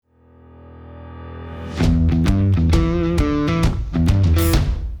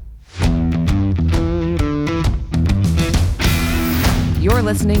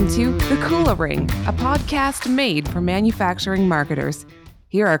listening to The Kula Ring, a podcast made for manufacturing marketers.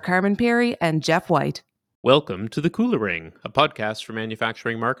 Here are Carmen Perry and Jeff White. Welcome to The Kula Ring, a podcast for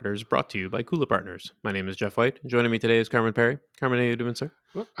manufacturing marketers brought to you by Kula Partners. My name is Jeff White. Joining me today is Carmen Perry. Carmen, how are you doing, sir?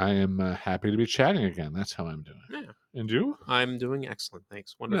 Well, I am happy to be chatting again. That's how I'm doing. Yeah. And you? I'm doing excellent,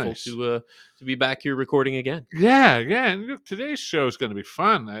 thanks. Wonderful Nice. to be back here recording again. Yeah. And look, today's show is going to be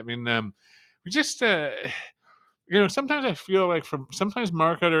fun. I mean, we just, sometimes I feel like sometimes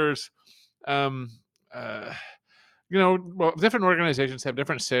marketers, different organizations have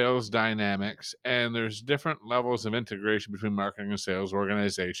different sales dynamics, and there's different levels of integration between marketing and sales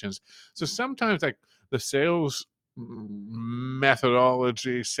organizations. So sometimes, like the sales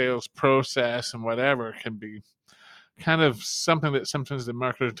methodology, sales process, and whatever can be kind of something that sometimes the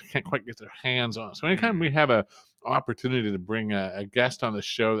marketers can't quite get their hands on. So anytime we have a opportunity to bring a guest on the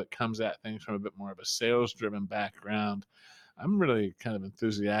show that comes at things from a bit more of a sales-driven background, I'm really kind of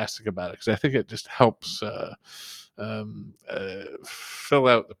enthusiastic about it because I think it just helps fill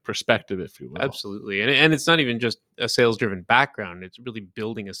out the perspective, if you will. Absolutely. And it's not even just a sales-driven background. It's really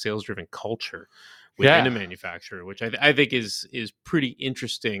building a sales-driven culture within a manufacturer, which I think is pretty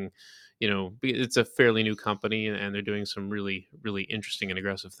interesting. You know, it's a fairly new company and they're doing some really, really interesting and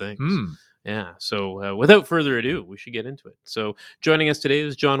aggressive things. Yeah. So without further ado, we should get into it. So joining us today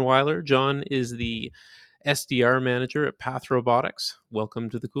is John Weiler. John is the SDR Manager at Path Robotics. Welcome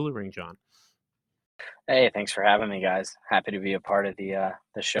to the Kula Ring, John. Hey, thanks for having me, guys. Happy to be a part of the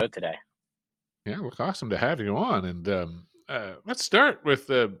show today. Yeah, well, awesome to have you on. And let's start with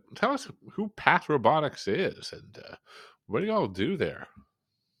tell us who Path Robotics is and what do y'all do there?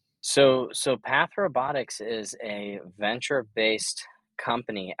 So Path Robotics is a venture-based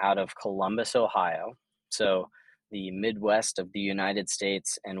company out of Columbus, Ohio. So the Midwest of the United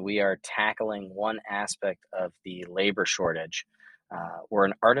States, and we are tackling one aspect of the labor shortage. We're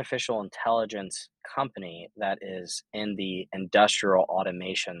an artificial intelligence company that is in the industrial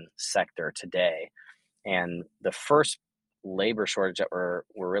automation sector today. And the first labor shortage that we're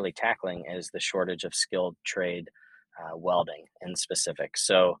really tackling is the shortage of skilled trade welding in specific.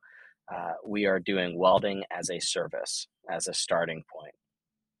 So we are doing welding as a service, as a starting point.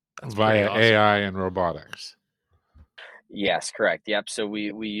 That's via awesome. AI and robotics. Yes, correct. Yep. So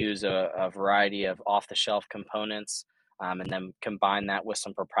we use a variety of off-the-shelf components and then combine that with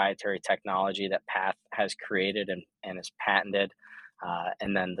some proprietary technology that Path has created and is patented.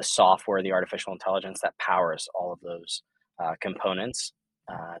 And then the software, the artificial intelligence that powers all of those components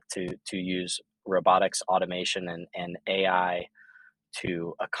to use robotics, automation, and AI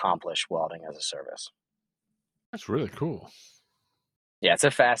to accomplish welding as a service. That's really cool. Yeah, it's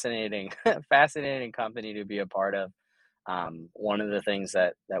a fascinating company to be a part of. One of the things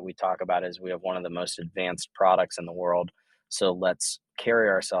that we talk about is we have one of the most advanced products in the world. So let's carry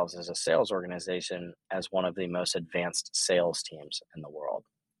ourselves as a sales organization as one of the most advanced sales teams in the world.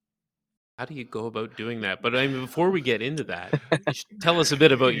 How do you go about doing that? But I mean, before we get into that, you should tell us a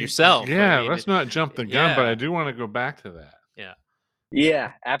bit about yourself. Yeah, I mean, let's not jump the gun, but I do want to go back to that.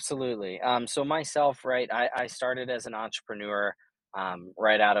 Yeah, absolutely. So myself, right, I started as an entrepreneur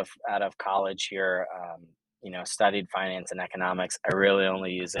right out of college here. Studied finance and economics. I really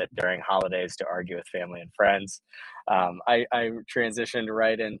only use it during holidays to argue with family and friends. I transitioned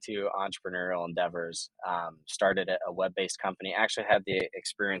right into entrepreneurial endeavors. Started a web-based company. Actually had the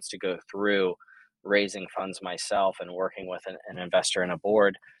experience to go through raising funds myself and working with an investor and a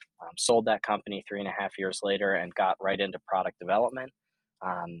board. Sold that company 3.5 years later and got right into product development.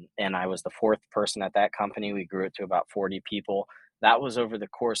 And I was the fourth person at that company. We grew it to about 40 people. That was over the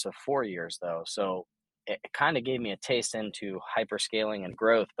course of 4 years, though. So it kind of gave me a taste into hyperscaling and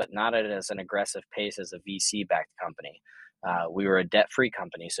growth, but not at as an aggressive pace as a VC-backed company. We were a debt-free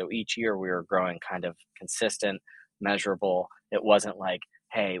company. So each year we were growing kind of consistent, measurable. It wasn't like,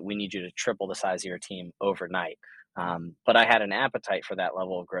 hey, we need you to triple the size of your team overnight. But I had an appetite for that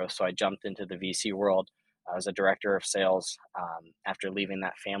level of growth. So I jumped into the VC world. I was a director of sales after leaving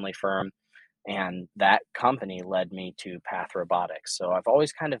that family firm. And that company led me to Path Robotics. So I've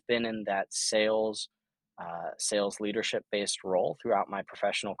always kind of been in that sales leadership based role throughout my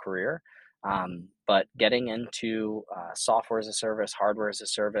professional career. But getting into software as a service, hardware as a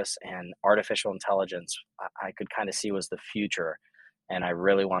service, and artificial intelligence, I could kind of see was the future. And I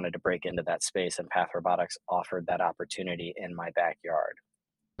really wanted to break into that space, and Path Robotics offered that opportunity in my backyard.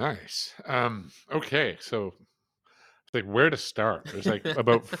 Nice. Okay, so like where to start? There's like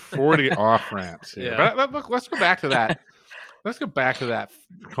about 40 off ramps here. Yeah. But look, let's go back to that. Let's go back to that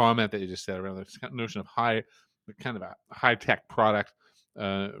comment that you just said around this notion of kind of a high tech product.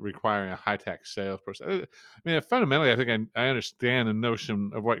 requiring a high-tech sales process. I mean, fundamentally, I think I understand the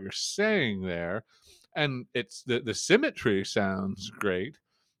notion of what you're saying there, and it's the symmetry sounds great.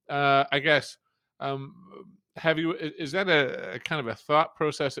 I guess, um, is that a kind of a thought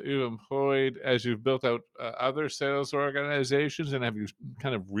process that you've employed as you've built out other sales organizations, and have you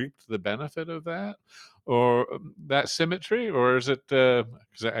kind of reaped the benefit of that, or that symmetry, or is it? Because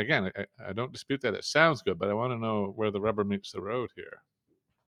again, I don't dispute that it sounds good, but I want to know where the rubber meets the road here.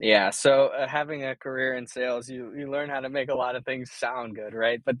 Yeah, so having a career in sales, you learn how to make a lot of things sound good,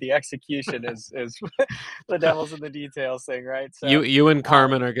 right? But the execution is the devil's in the details thing, right? So, You and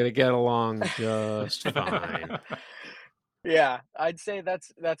Carmen um, are going to get along just fine. yeah, I'd say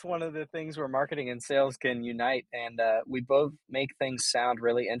that's one of the things where marketing and sales can unite, and we both make things sound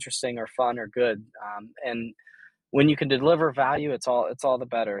really interesting or fun or good. And when you can deliver value, it's all the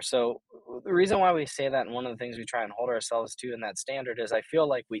better. So the reason why we say that, and one of the things we try and hold ourselves to in that standard, is I feel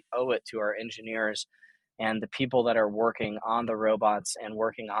like we owe it to our engineers and the people that are working on the robots and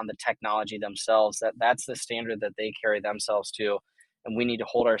working on the technology themselves, that's the standard that they carry themselves to, and we need to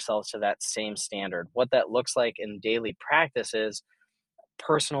hold ourselves to that same standard. What that looks like in daily practice is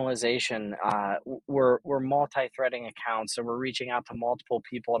personalization. We're multi-threading accounts, so we're reaching out to multiple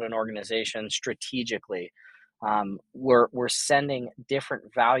people at an organization strategically. We're sending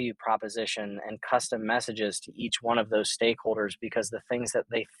different value proposition and custom messages to each one of those stakeholders because the things that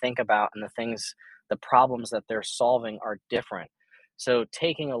they think about and the problems that they're solving are different. So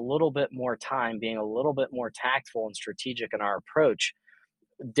taking a little bit more time, being a little bit more tactful and strategic in our approach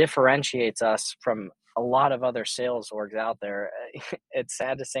differentiates us from a lot of other sales orgs out there. It's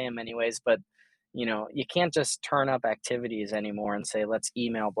sad to say in many ways, but you can't just turn up activities anymore and say, let's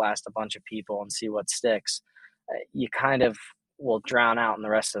email blast a bunch of people and see what sticks. You kind of will drown out in the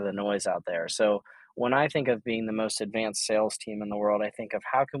rest of the noise out there. So when I think of being the most advanced sales team in the world, I think of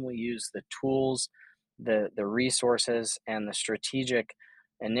how can we use the tools, the resources, and the strategic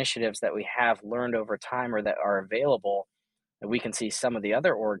initiatives that we have learned over time or that are available that we can see some of the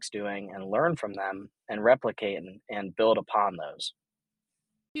other orgs doing and learn from them and replicate and build upon those.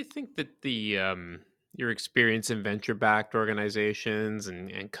 Do you think that the your experience in venture-backed organizations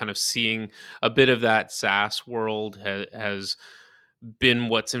and kind of seeing a bit of that SaaS world has been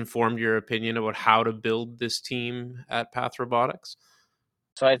what's informed your opinion about how to build this team at Path Robotics?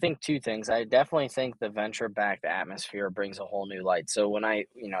 So I think two things. I definitely think the venture backed atmosphere brings a whole new light. So when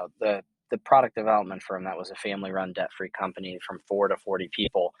the product development firm that was a family run debt free company from 4 to 40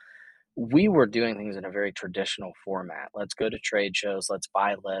 people, we were doing things in a very traditional format. Let's go to trade shows, let's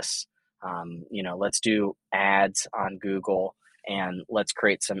buy lists, let's do ads on Google, and let's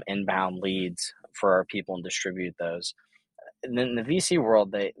create some inbound leads for our people and distribute those. And then in the VC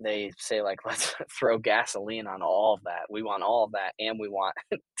world, they say like, let's throw gasoline on all of that. We want all of that, and we want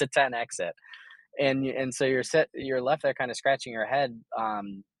to 10x it. And so you're left there kind of scratching your head.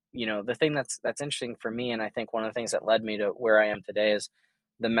 The thing that's interesting for me, and I think one of the things that led me to where I am today is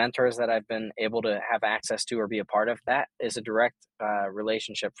the mentors that I've been able to have access to or be a part of. That is a direct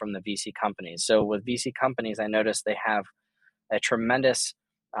relationship from the VC companies. So with VC companies, I noticed they have a tremendous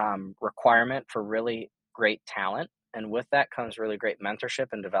requirement for really great talent. And with that comes really great mentorship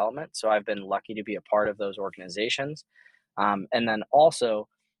and development. So I've been lucky to be a part of those organizations. And then also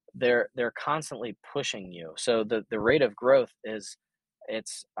they're constantly pushing you. So the rate of growth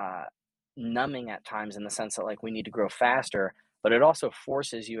it's numbing at times in the sense that like we need to grow faster, but it also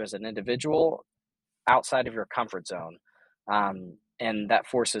forces you as an individual outside of your comfort zone. And that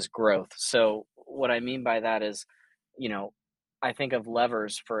forces growth. So what I mean by that is, you know, I think of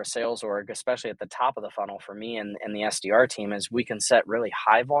levers for a sales org, especially at the top of the funnel for me and the SDR team, is we can set really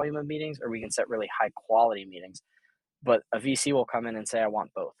high volume of meetings or we can set really high quality meetings. But a VC will come in and say, I want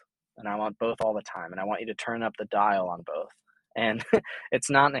both. And I want both all the time. And I want you to turn up the dial on both. And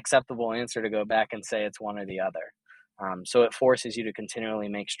it's not an acceptable answer to go back and say it's one or the other. So it forces you to continually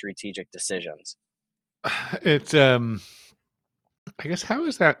make strategic decisions. It's I guess, how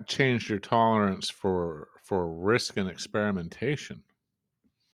has that changed your tolerance for risk and experimentation?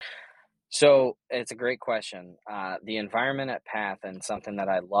 So it's a great question. The environment at Path, and something that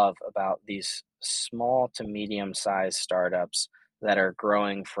I love about these small to medium sized startups that are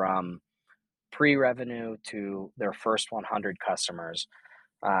growing from pre revenue to their first 100 customers,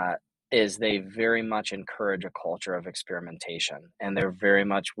 uh, is they very much encourage a culture of experimentation, and they're very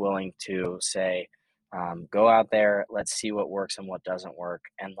much willing to say, go out there, let's see what works and what doesn't work,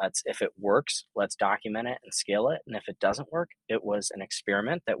 and if it works, let's document it and scale it, and if it doesn't work, it was an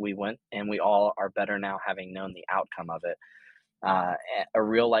experiment that we went and we all are better now having known the outcome of it. A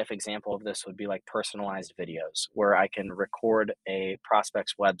real life example of this would be like personalized videos, where I can record a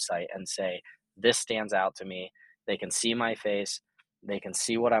prospect's website and say, this stands out to me. They can see my face. They can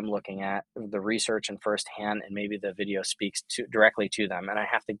see what I'm looking at, the research in firsthand, and maybe the video speaks directly to them. And I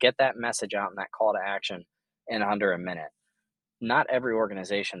have to get that message out and that call to action in under a minute. Not every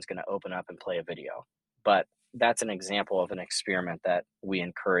organization is going to open up and play a video, but that's an example of an experiment that we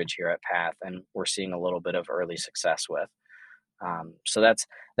encourage here at Path, and we're seeing a little bit of early success with. So that's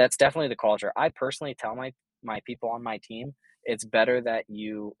definitely the culture. I personally tell my people on my team, it's better that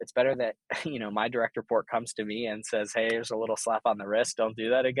my direct report comes to me and says, hey, here's a little slap on the wrist, don't do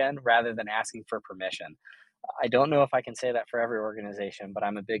that again, rather than asking for permission. I don't know if I can say that for every organization, but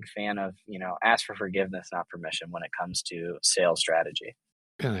I'm a big fan of, ask for forgiveness, not permission, when it comes to sales strategy.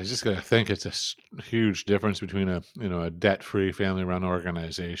 And I just got to think it's a huge difference between a debt-free family-run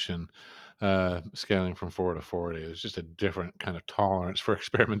organization scaling from 4 to 40. It's just a different kind of tolerance for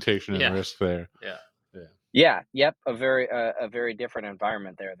experimentation and risk there. Yeah. Yeah. Yep. A very different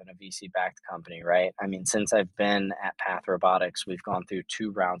environment there than a VC-backed company, right? I mean, since I've been at Path Robotics, we've gone through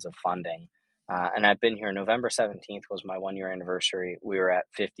 2 rounds of funding. And I've been here. November 17th was my 1-year anniversary. We were at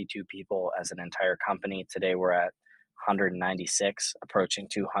 52 people as an entire company. Today we're at 196, approaching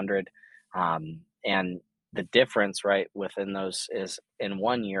 200. And the difference, right, within those is in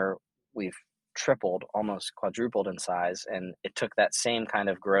 1 year, we've tripled, almost quadrupled in size. And it took that same kind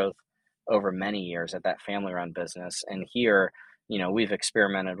of growth over many years at that family run business. And here, we've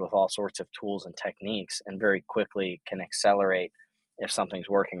experimented with all sorts of tools and techniques and very quickly can accelerate if something's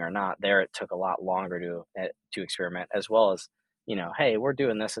working or not. There, it took a lot longer to experiment, as well as, hey, we're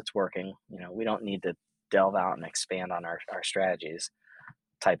doing this, it's working. We don't need to delve out and expand on our strategies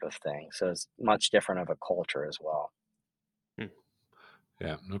type of thing. So it's much different of a culture as well.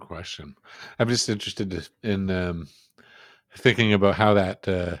 Yeah, no question. I'm just interested in thinking about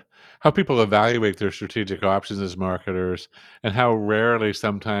how people evaluate their strategic options as marketers, and how rarely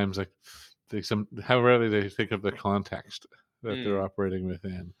sometimes how rarely they think of the context that they're operating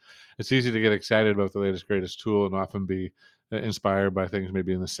within. It's easy to get excited about the latest greatest tool and often be inspired by things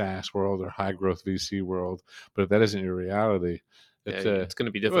maybe in the SaaS world or high growth VC world, but if that isn't your reality, it's going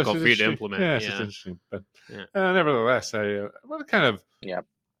to be difficult for you to implement. Yeah, it's just interesting. But nevertheless, I want to kind of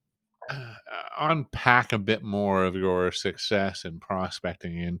unpack a bit more of your success in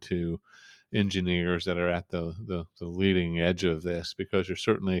prospecting into engineers that are at the leading edge of this, because you're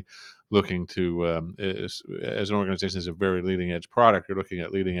certainly looking to, as an organization, is a very leading edge product, you're looking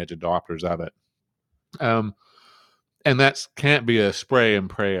at leading edge adopters of it. And that can't be a spray and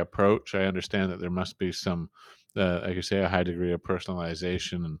pray approach. I understand that there must be some, like you say, a high degree of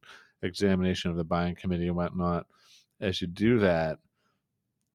personalization and examination of the buying committee and whatnot as you do that.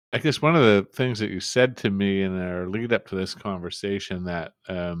 I guess one of the things that you said to me in our lead up to this conversation that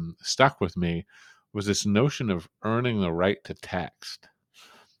stuck with me was this notion of earning the right to text.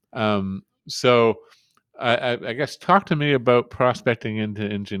 So I guess talk to me about prospecting into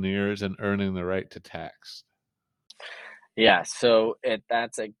engineers and earning the right to text. Yeah, so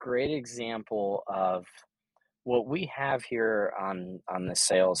that's a great example of what we have here on the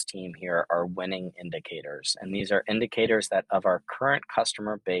sales team here are winning indicators. And these are indicators that of our current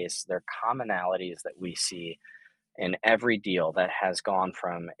customer base, they're commonalities that we see in every deal that has gone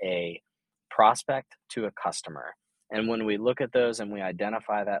from a prospect to a customer. And when we look at those and we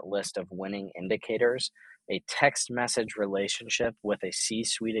identify that list of winning indicators, a text message relationship with a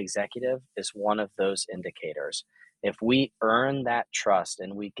C-suite executive is one of those indicators. If we earn that trust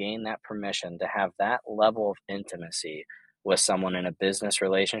and we gain that permission to have that level of intimacy with someone in a business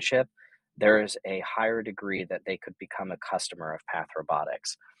relationship, there is a higher degree that they could become a customer of Path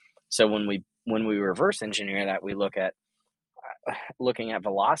Robotics. So when we reverse engineer that, we looking at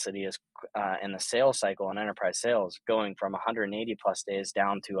velocity as in the sales cycle in enterprise sales, going from 180 plus days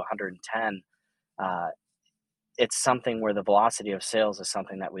down to 110. It's something where the velocity of sales is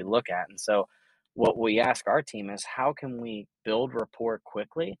something that we look at. And so what we ask our team is, how can we build rapport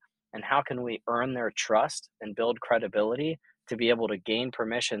quickly, and how can we earn their trust and build credibility to be able to gain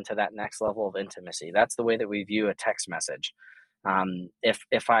permission to that next level of intimacy? That's the way that we view a text message.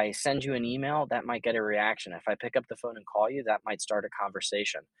 If I send you an email, that might get a reaction. If I pick up the phone and call you, that might start a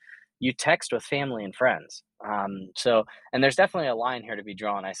conversation. You text with family and friends. And there's definitely a line here to be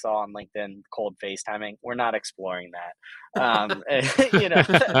drawn. I saw on LinkedIn cold FaceTiming. We're not exploring that.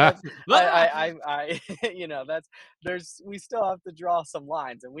 We still have to draw some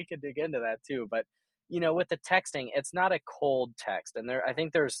lines, and we could dig into that too. But with the texting, it's not a cold text, and I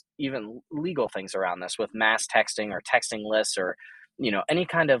think there's even legal things around this with mass texting or texting lists, or any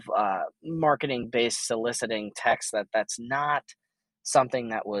kind of marketing based soliciting text that's not something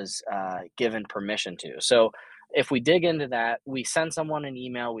that was given permission to. So if we dig into that, we send someone an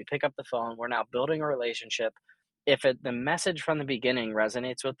email, we pick up the phone, we're now building a relationship. If the message from the beginning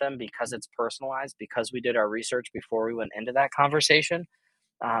resonates with them because it's personalized, because we did our research before we went into that conversation,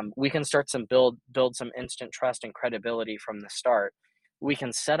 we can start some build some instant trust and credibility from the start. We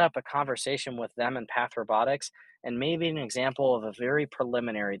can set up a conversation with them and Path Robotics, and maybe an example of a very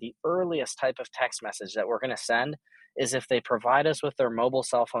preliminary, the earliest type of text message that we're going to send is if they provide us with their mobile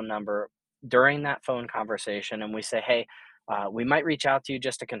cell phone number during that phone conversation, and we say, hey, we might reach out to you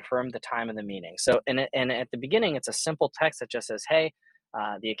just to confirm the time of the meeting. So, and at the beginning, it's a simple text that just says, hey,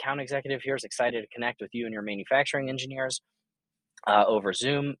 the account executive here is excited to connect with you and your manufacturing engineers over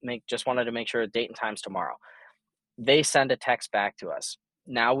Zoom. Just wanted to make sure date and times tomorrow. They send a text back to us.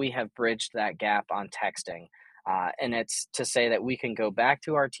 Now we have bridged that gap on texting. And it's to say that we can go back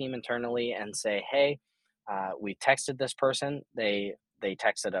to our team internally and say, hey, we texted this person. They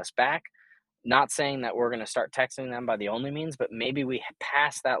texted us back. Not saying that we're going to start texting them by the only means, but maybe we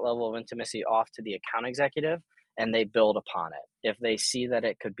pass that level of intimacy off to the account executive and they build upon it if they see that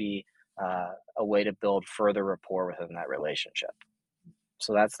it could be a way to build further rapport within that relationship.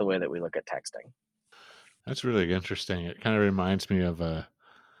 So that's the way that we look at texting. That's really interesting. It kind of reminds me of an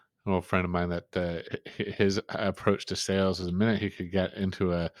old friend of mine that his approach to sales is the minute he could get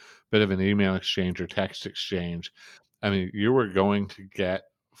into a bit of an email exchange or text exchange, I mean, you were going to get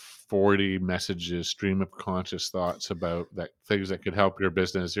 40 messages, stream of conscious thoughts about that things that could help your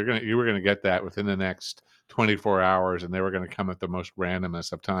business. You were gonna get that within the next 24 hours, and they were going to come at the most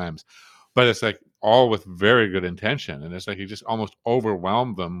randomest of times. But it's like all with very good intention, and it's like you just almost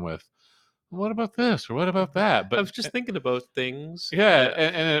overwhelmed them with, what about this or what about that? I But was just thinking about things.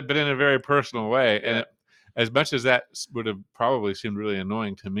 yeah, but in a very personal way. And Yeah. as much as that would have probably seemed really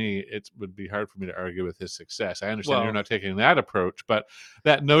annoying to me, it would be hard for me to argue with his success. I understand you're Well, not taking that approach, but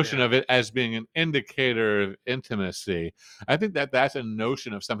that notion yeah. of it as being an indicator of intimacy, I think that's a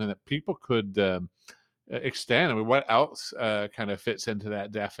notion of something that people could extend. I mean, what else kind of fits into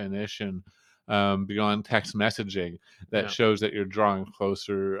that definition beyond text messaging that Yeah. shows that you're drawing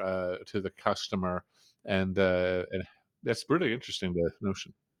closer to the customer? And that's really interesting, the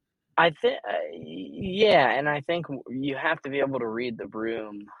notion. I think, yeah, and I think you have to be able to read the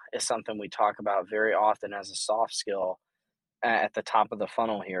room is something we talk about very often as a soft skill at the top of the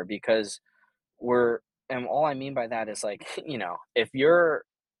funnel here because we're, and all I mean by that is like, if you're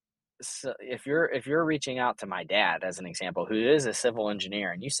reaching out to my dad as an example, who is a civil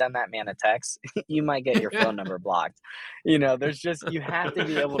engineer, and you send that man a text, you might get your phone number blocked. There's just you have to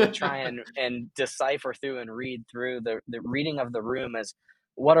be able to try and decipher through and read through the reading of the room as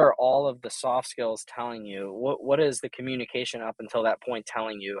what are all of the soft skills telling you? What is the communication up until that point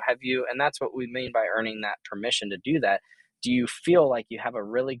telling you? Have you, and that's what we mean by earning that permission to do that. Do you feel like you have a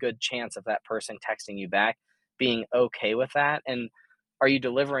really good chance of that person texting you back being okay with that? And are you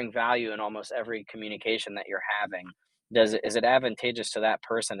delivering value in almost every communication that you're having? Is it advantageous to that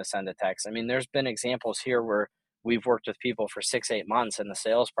person to send a text? I mean, there's been examples here where we've worked with people for 6, 8 months in the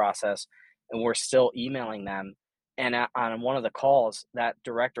sales process, and we're still emailing them. And on one of the calls, that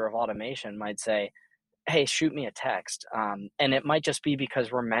director of automation might say, hey, shoot me a text. And it might just be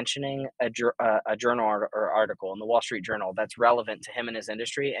because we're mentioning a journal or article in the Wall Street Journal that's relevant to him and his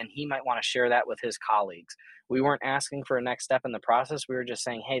industry, and he might want to share that with his colleagues. We weren't asking for a next step in the process. We were just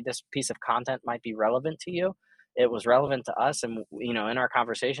saying, hey, this piece of content might be relevant to you. It was relevant to us, and in our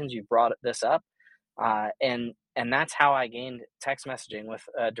conversations, you brought this up, and that's how I gained text messaging with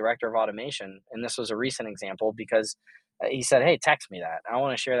a director of automation. And this was a recent example because he said, hey, text me that. I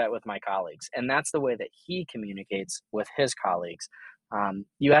want to share that with my colleagues. And that's the way that he communicates with his colleagues.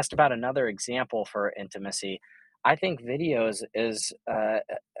 You asked about another example for intimacy. I think videos is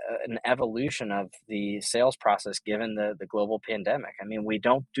an evolution of the sales process given the global pandemic. I mean, we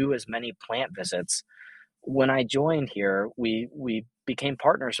don't do as many plant visits. When I joined here, we became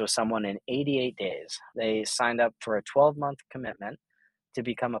partners with someone in 88 days. They signed up for a 12-month commitment to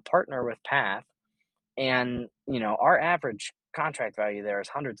become a partner with Path, and our average contract value there is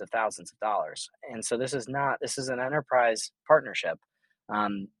hundreds of thousands of dollars. And so this is an enterprise partnership.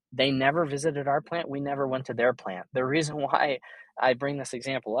 They never visited our plant, we never went to their plant. The reason why I bring this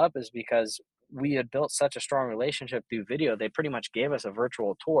example up is because we had built such a strong relationship through video. They pretty much gave us a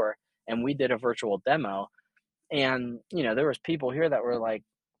virtual tour, and we did a virtual demo. And there was people here that were like,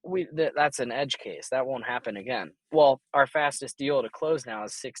 that's an edge case, that won't happen again. Well, our fastest deal to close now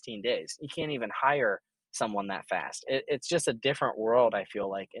is 16 days. You can't even hire someone that fast. It's just a different world, I feel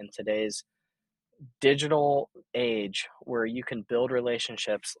like, in today's digital age where you can build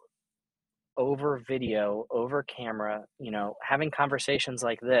relationships over video, over camera, having conversations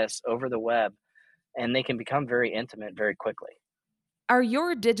like this over the web, and they can become very intimate very quickly. Are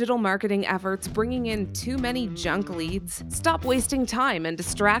your digital marketing efforts bringing in too many junk leads? Stop wasting time and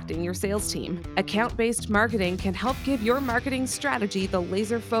distracting your sales team. Account-based marketing can help give your marketing strategy the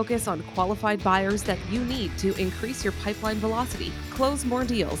laser focus on qualified buyers that you need to increase your pipeline velocity, close more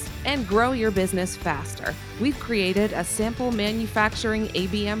deals, and grow your business faster. We've created a sample manufacturing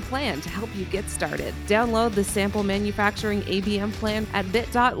ABM plan to help you get started. Download the sample manufacturing ABM plan at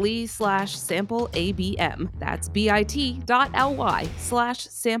bit.ly/sampleabm. That's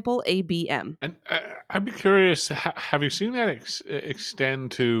bit.ly/sampleabm. And I'd be curious, have you seen that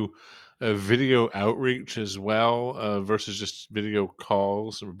extend to video outreach as well, versus just video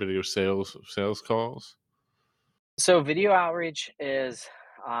calls or video sales calls? So video outreach is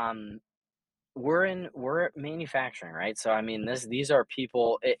we're manufacturing, right? So I mean, these are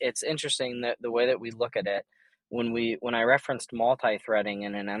people. It's interesting that the way that we look at it, when I referenced multi-threading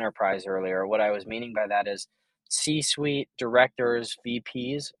in an enterprise earlier, what I was meaning by that is C-suite directors,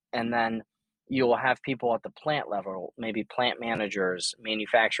 VPs, and then you'll have people at the plant level, maybe plant managers,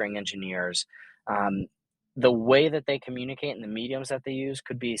 manufacturing engineers. Um, the way that they communicate and the mediums that they use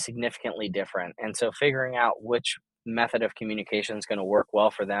could be significantly different, and so figuring out which method of communication is going to work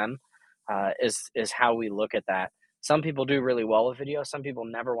well for them is how we look at that. Some people do really well with video. Some people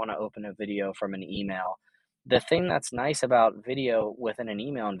never want to open a video from an email. The thing that's nice about video within an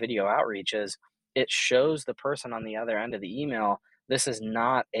email and video outreach is it shows the person on the other end of the email this is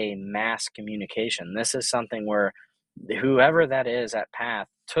not a mass communication. This is something where whoever that is at Path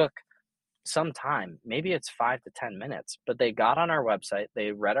took some time. Maybe it's 5 to 10 minutes, but they got on our website,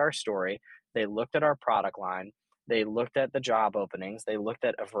 they read our story, they looked at our product line, they looked at the job openings, they looked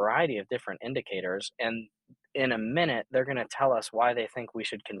at a variety of different indicators, and in a minute, they're going to tell us why they think we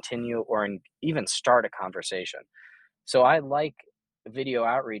should continue or even start a conversation. So I like video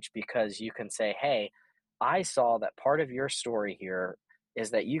outreach because you can say, hey, I saw that part of your story here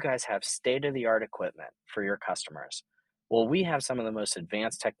is that you guys have state of the art equipment for your customers. Well, we have some of the most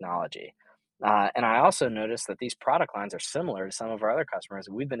advanced technology. And I also noticed that these product lines are similar to some of our other customers.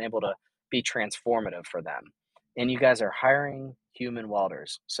 We've been able to be transformative for them. And you guys are hiring human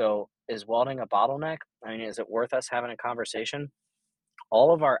welders. So is welding a bottleneck? I mean, is it worth us having a conversation?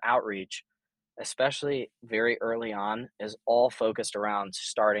 All of our outreach, especially very early on, is all focused around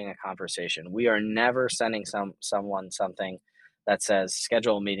starting a conversation. We are never sending someone something that says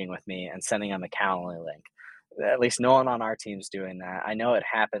schedule a meeting with me and sending them a Calendly link. At least no one on our team's doing that. I know it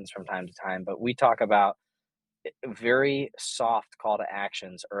happens from time to time, but we talk about very soft call to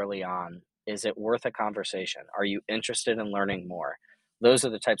actions early on. Is it worth a conversation? Are you interested in learning more? Those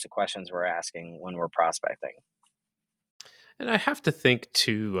are the types of questions we're asking when we're prospecting. And I have to think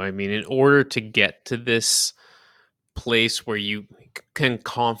too, I mean, in order to get to this place where you can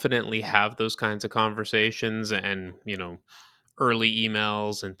confidently have those kinds of conversations and, early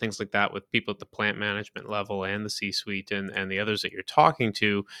emails and things like that with people at the plant management level and the C-suite and the others that you're talking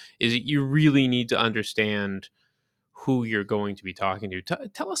to, is that you really need to understand who you're going to be talking to.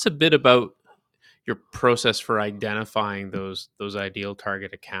 Tell us a bit about your process for identifying those ideal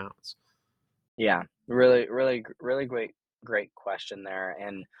target accounts. Yeah, really, really, really great question there.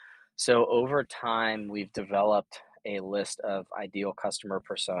 And so over time, we've developed a list of ideal customer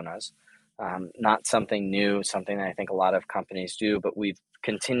personas. Not something new, something that I think a lot of companies do, but we've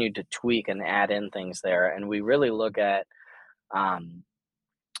continued to tweak and add in things there. And we really look at um,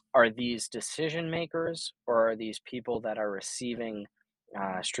 are these decision makers or are these people that are receiving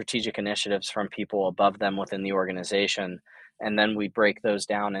strategic initiatives from people above them within the organization? And then we break those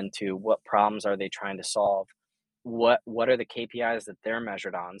down into what problems are they trying to solve, what are the KPIs that they're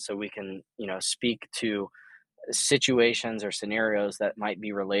measured on, so we can speak to situations or scenarios that might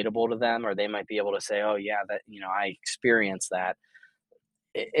be relatable to them, or they might be able to say, oh yeah, that I experienced that.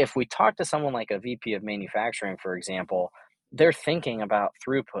 If we talk to someone like a VP of manufacturing, for example, they're thinking about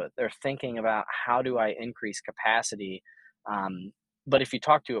throughput. They're thinking about how do I increase capacity. But if you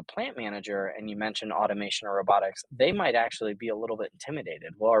talk to a plant manager and you mention automation or robotics, they might actually be a little bit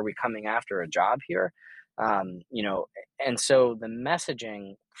intimidated. Well, are we coming after a job here? Um, you know, and so the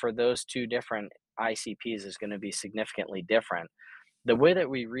messaging for those two different ICPs is going to be significantly different. The way that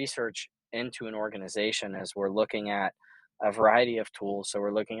we research into an organization is we're looking at a variety of tools. So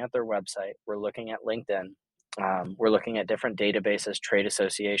we're looking at their website, we're looking at LinkedIn, we're looking at different databases, trade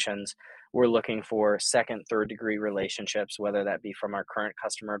associations. We're looking for second, third degree relationships, whether that be from our current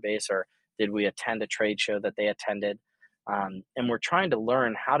customer base or did we attend a trade show that they attended. And we're trying to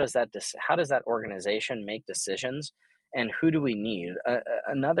learn how does that organization make decisions, and who do we need.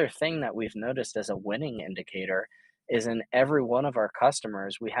 Another thing that we've noticed as a winning indicator is in every one of our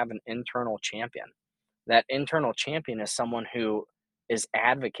customers we have an internal champion. That internal champion is someone who is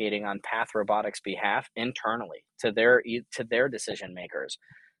advocating on Path Robotics' behalf internally to their decision makers.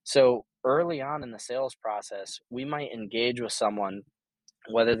 So early on in the sales process, we might engage with someone,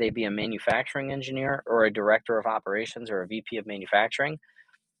 whether they be a manufacturing engineer or a director of operations or a VP of manufacturing.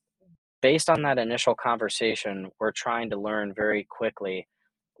 Based on that initial conversation, we're trying to learn very quickly,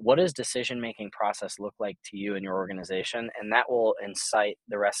 what does decision making process look like to you and your organization, and that will incite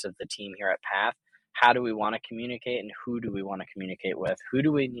the rest of the team here at Path. How do we want to communicate, and who do we want to communicate with? Who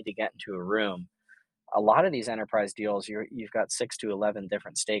do we need to get into a room? A lot of these enterprise deals, you've got 6 to 11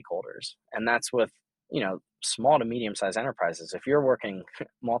 different stakeholders, and that's with, small to medium sized enterprises. If you're working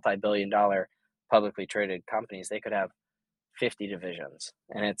multi-billion dollar publicly traded companies, they could have 50 divisions,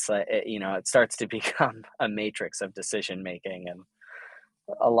 and it's it starts to become a matrix of decision making and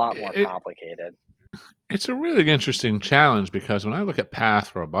a lot more It, complicated. it's a really interesting challenge because when I look at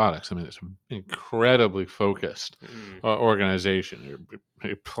Path Robotics, I mean, it's an incredibly focused organization.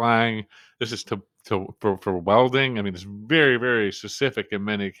 You're applying this is for welding. I mean, it's very, very specific in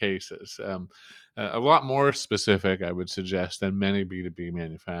many cases. A lot more specific, I would suggest, than many B2B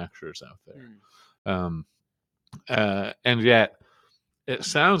manufacturers out there. And yet, it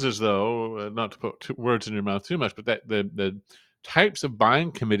sounds as though, not to put words in your mouth too much, but that the types of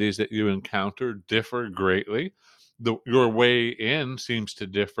buying committees that you encounter differ greatly. Your way in seems to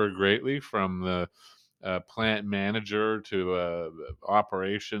differ greatly from the plant manager to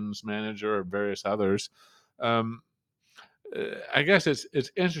operations manager or various others. Um, I guess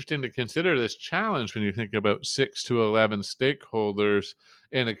it's interesting to consider this challenge when you think about 6 to 11 stakeholders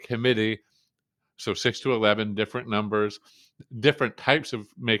in a committee. So 6 to 11 different numbers, different types of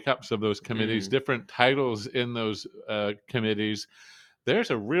makeups of those committees, different titles in those committees.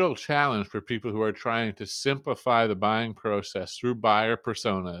 There's a real challenge for people who are trying to simplify the buying process through buyer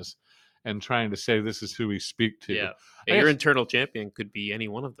personas and trying to say this is who we speak to. Yeah, your internal champion could be any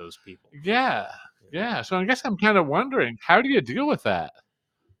one of those people. Yeah. So I guess I'm kind of wondering, how do you deal with that?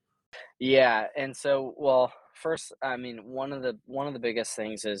 Yeah, and so, well, first, I mean, one of the biggest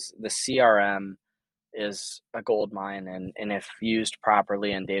things is the CRM is a gold mine, and if used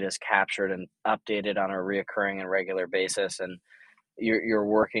properly and data is captured and updated on a reoccurring and regular basis, and you're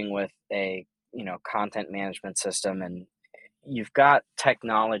working with a content management system, and you've got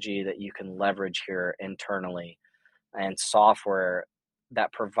technology that you can leverage here internally, and software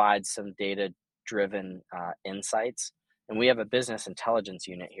that provides some data driven insights. And we have a business intelligence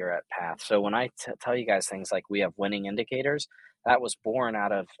unit here at Path. So when I tell you guys things like we have winning indicators, that was born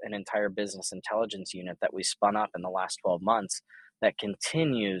out of an entire business intelligence unit that we spun up in the last 12 months that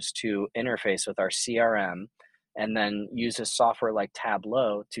continues to interface with our CRM, and then uses software like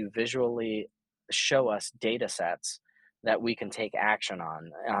Tableau to visually show us data sets that we can take action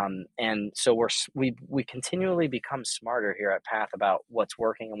on. And so we continually become smarter here at Path about what's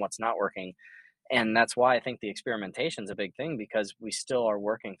working and what's not working. And that's why I think the experimentation is a big thing, because we still are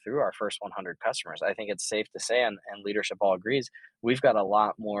working through our first 100 customers. I think it's safe to say, and leadership all agrees, we've got a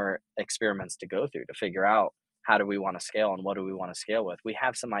lot more experiments to go through to figure out how do we want to scale and what do we want to scale with. We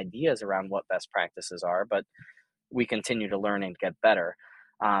have some ideas around what best practices are, but we continue to learn and get better.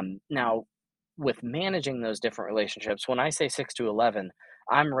 Now, with managing those different relationships, when I say 6 to 11,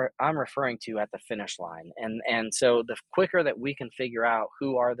 I'm referring to at the finish line, and so the quicker that we can figure out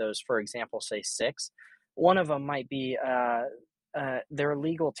who are those, for example, say 6, one of them might be their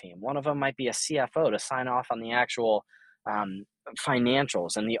legal team, one of them might be a CFO to sign off on the actual um,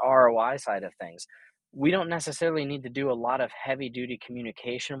 financials and the ROI side of things. We don't necessarily need to do a lot of heavy duty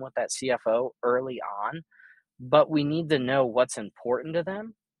communication with that CFO early on, but we need to know what's important to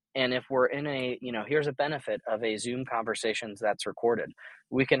them. And if we're in here's a benefit of a Zoom conversations that's recorded.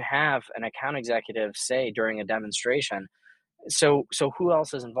 We can have an account executive say during a demonstration, so who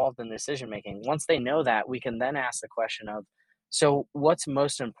else is involved in decision making? Once they know that, we can then ask the question of, so what's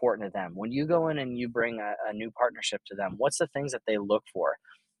most important to them? When you go in and you bring a new partnership to them, what's the things that they look for?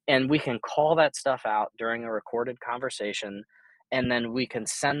 And we can call that stuff out during a recorded conversation. And then we can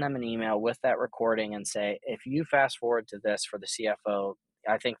send them an email with that recording and say, if you fast forward to this for the CFO,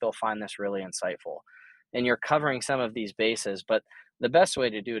 I think they'll find this really insightful. And you're covering some of these bases, but the best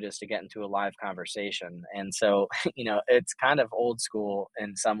way to do it is to get into a live conversation. And so, it's kind of old school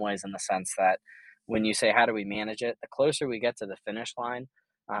in some ways, in the sense that when you say, how do we manage it? The closer we get to the finish line,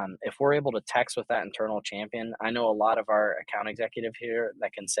 if we're able to text with that internal champion, I know a lot of our account executive here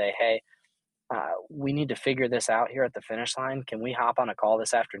that can say, hey, we need to figure this out here at the finish line. Can we hop on a call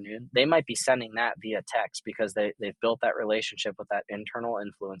this afternoon? They might be sending that via text because they've built that relationship with that internal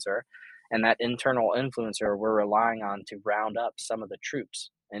influencer. And that internal influencer we're relying on to round up some of the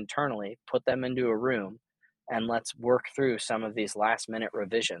troops internally, put them into a room, and let's work through some of these last minute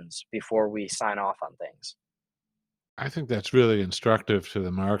revisions before we sign off on things. I think that's really instructive to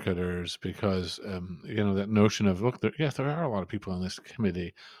the marketers because, that notion of, look, yes, there are a lot of people on this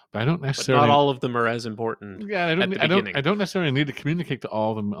committee, but I don't But not necessarily. all of them are as important Yeah, at the beginning. I don't necessarily need to communicate to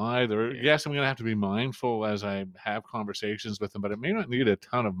all of them either. Yeah. Yes, I'm going to have to be mindful as I have conversations with them, but it may not need a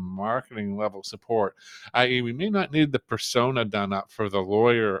ton of marketing level support. I.e., we may not need the persona done up for the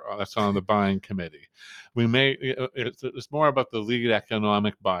lawyer that's on the buying committee. We may. It's more about the lead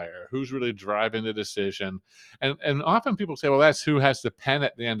economic buyer who's really driving the decision, and often people say, well, that's who has the pen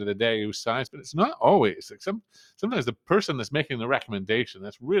at the end of the day, who signs, but it's not always. Like sometimes the person that's making the recommendation,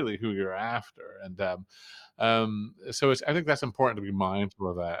 that's really who you're after. And so I think that's important to be mindful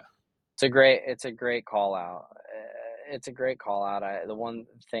of that. It's a great call out. It's a great call out. The one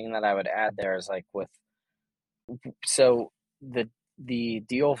thing that I would add there is like with so the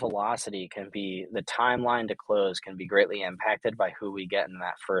deal velocity can be the timeline to close can be greatly impacted by who we get in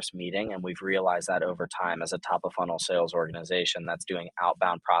that first meeting, and we've realized that over time as a top of funnel sales organization that's doing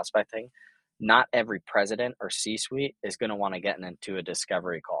outbound prospecting. Not every president or C-suite is going to want to get into a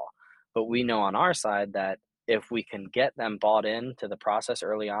discovery call, but we know on our side that if we can get them bought into the process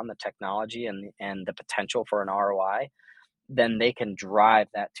early on, the technology and the potential for an ROI, then they can drive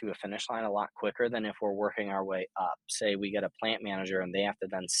that to a finish line a lot quicker than if we're working our way up. Say we get a plant manager and they have to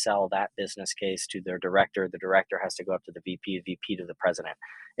then sell that business case to their director. The director has to go up to the VP to the president.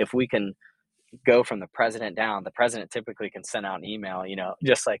 If we can go from the president down, the president typically can send out an email,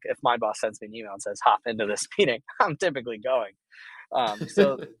 just like if my boss sends me an email and says, hop into this meeting, I'm typically going.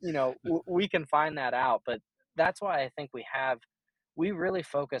 We can find that out, but that's why I think we really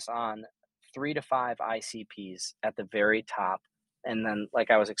focus on 3 to 5 ICPs at the very top. And then, like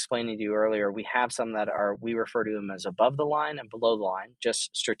I was explaining to you earlier, we have some that we refer to them as above the line and below the line, just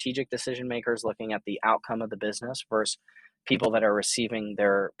strategic decision makers looking at the outcome of the business versus people that are receiving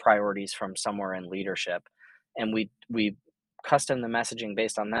their priorities from somewhere in leadership. And we custom the messaging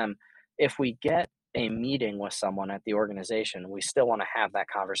based on them. If we get a meeting with someone at the organization, we still want to have that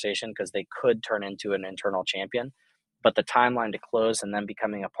conversation because they could turn into an internal champion. But the timeline to close and then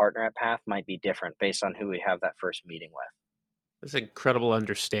becoming a partner at Path might be different based on who we have that first meeting with. That's incredible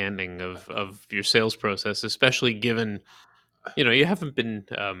understanding of your sales process, especially given, you haven't been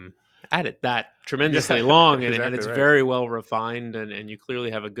at it that tremendously long, and Exactly it's right. very well refined, and you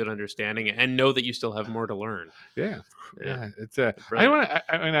clearly have a good understanding and know that you still have more to learn. Yeah. It's Brilliant.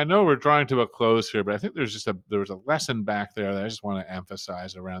 I know we're drawing to a close here, but I think there was a lesson back there that I just want to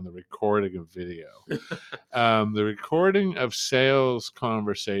emphasize around the recording of video. The recording of sales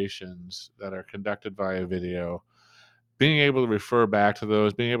conversations that are conducted via video, being able to refer back to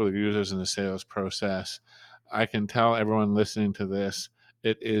those, being able to use those in the sales process. I can tell everyone listening to this,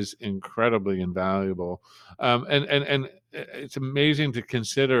 it is incredibly invaluable. And it's amazing to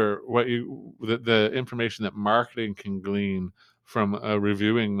consider the information that marketing can glean from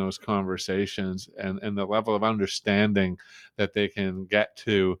reviewing those conversations and the level of understanding that they can get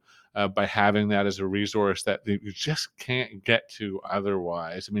to by having that as a resource that you just can't get to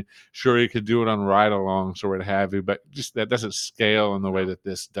otherwise. I mean, sure, you could do it on ride-alongs or what have you, but just that doesn't scale in the way that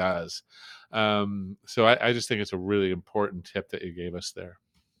this does. So I just think it's a really important tip that you gave us there.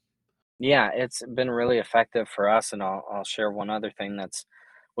 Yeah, it's been really effective for us, and I'll share one other thing that's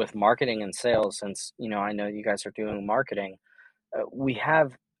with marketing and sales. Since I know you guys are doing marketing, we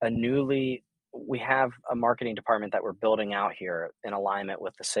have a newly we have a marketing department that we're building out here in alignment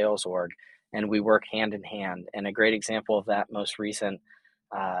with the sales org, and we work hand in hand. And a great example of that most recent,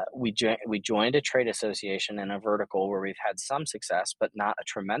 we joined a trade association in a vertical where we've had some success, but not a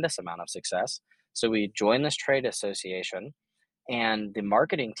tremendous amount of success. So we joined this trade association, and the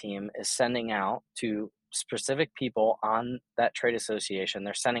marketing team is sending out to specific people on that trade association.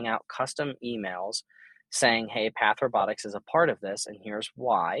 They're sending out custom emails saying, hey, Path Robotics is a part of this, and here's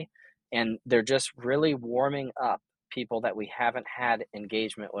why. And they're just really warming up people that we haven't had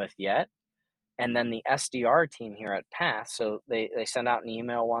engagement with yet. And then the SDR team here at Path, so they send out an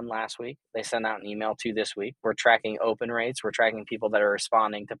email one last week. They send out an email two this week. We're tracking open rates. We're tracking people that are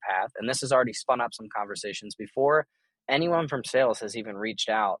responding to Path. And this has already spun up some conversations before anyone from sales has even reached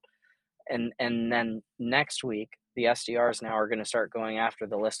out. And then next week, the SDRs now are going to start going after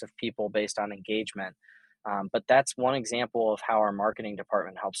the list of people based on engagement. But that's one example of how our marketing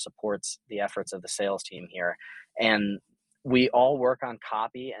department helps supports the efforts of the sales team here. And we all work on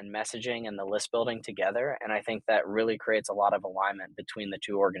copy and messaging and the list building together. And I think that really creates a lot of alignment between the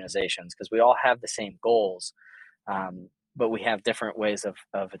two organizations because we all have the same goals, but we have different ways of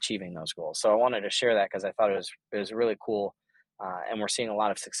achieving those goals. So I wanted to share that because I thought it was really cool, and we're seeing a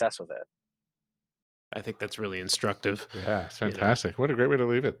lot of success with it. I think that's really instructive. Yeah, it's fantastic. What a great way to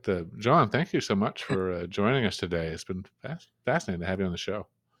leave it. John, thank you so much for joining us today. It's been fascinating to have you on the show.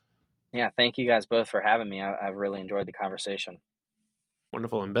 Yeah, thank you guys both for having me. I've really enjoyed the conversation.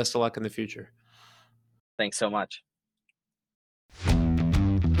 Wonderful, and best of luck in the future. Thanks so much.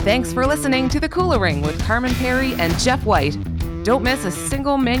 Thanks for listening to The Kula Ring with Carmen Perry and Jeff White. Don't miss a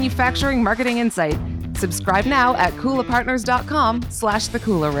single manufacturing marketing insight. Subscribe now at kulapartners.com/The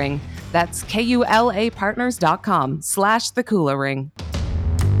Kula Ring. That's KULApartners.com/The Kula Ring.